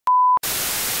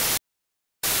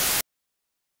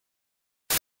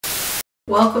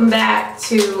Welcome back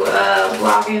to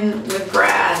vlogging with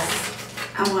Brass.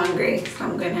 I'm hungry, so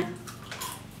I'm gonna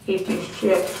eat this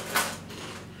shit.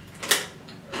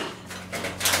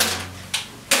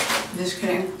 Just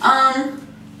kidding. I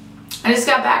just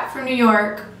got back from New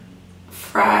York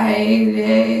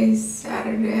Friday,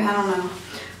 Saturday, I don't know.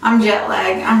 I'm jet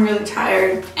lagged, I'm really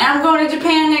tired. And I'm going to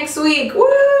Japan next week,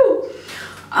 woo!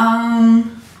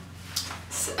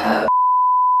 So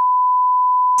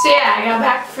yeah, I got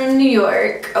back from New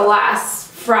York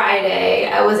last Friday.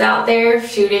 I was out there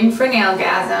shooting for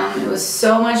NAILgasm. It was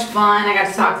so much fun. I got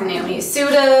to talk to Naomi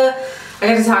Yasuda. I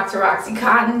got to talk to Roxy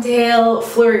Cottontail.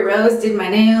 Flurry Rose did my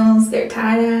nails. They're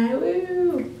tie-dye.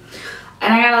 Woo!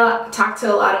 And I got to talk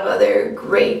to a lot of other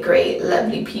great,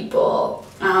 lovely people.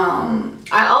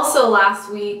 I also last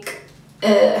week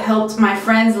helped my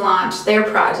friends launch their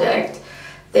project.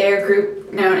 Their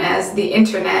group known as the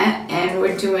Internet, and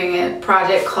we're doing a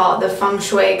project called the Feng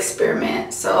Shui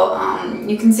experiment. So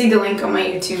you can see the link on my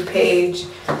YouTube page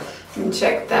and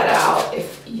check that out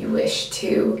if you wish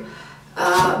to.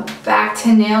 Back to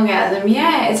NAILgasm.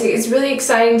 Yeah, it's really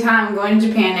exciting time. I'm going to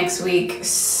Japan next week.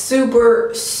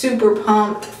 Super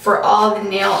pumped for all the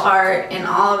nail art and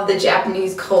all of the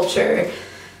Japanese culture.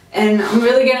 And I'm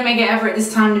really gonna make an effort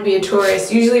this time to be a tourist.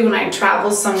 Usually when I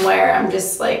travel somewhere, I'm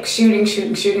just like shooting,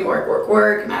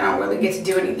 work, and I don't really get to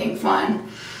do anything fun.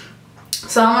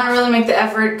 So I'm gonna really make the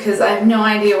effort because I have no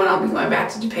idea when I'll be going back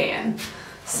to Japan.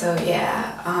 So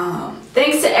yeah,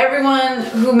 thanks to everyone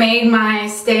who made my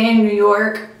stay in New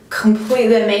York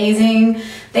completely amazing.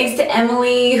 Thanks to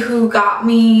Emily who got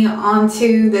me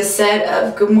onto the set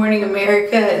of Good Morning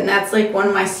America, and that's like one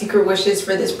of my secret wishes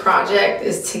for this project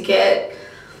is to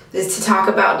talk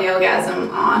about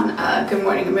NAILgasm on Good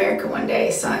Morning America one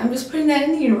day. So I'm just putting that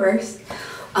in the universe.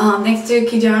 Thanks to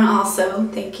Kijana also,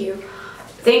 thank you.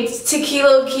 Thanks to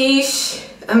Kilo Quiche,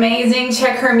 amazing.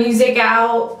 Check her music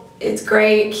out, it's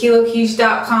great.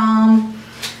 KiloQuiche.com.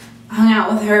 I hung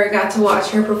out with her, got to watch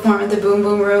her perform at the Boom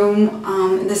Boom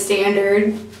Room in the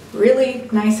Standard. Really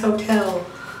nice hotel.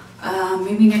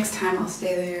 Maybe next time I'll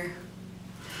stay there.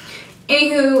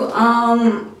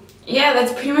 Anywho, yeah,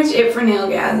 that's pretty much it for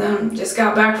NAILgasm. Just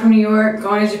got back from New York,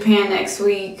 going to Japan next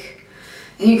week.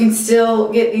 And you can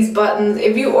still get these buttons.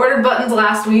 If you ordered buttons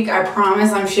last week, I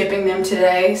promise I'm shipping them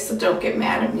today, so don't get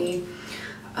mad at me.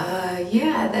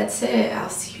 Yeah, that's it. I'll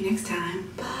see you next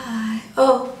time. Bye.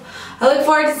 Oh, I look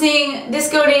forward to seeing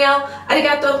Disco Nail.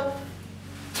 Arigato.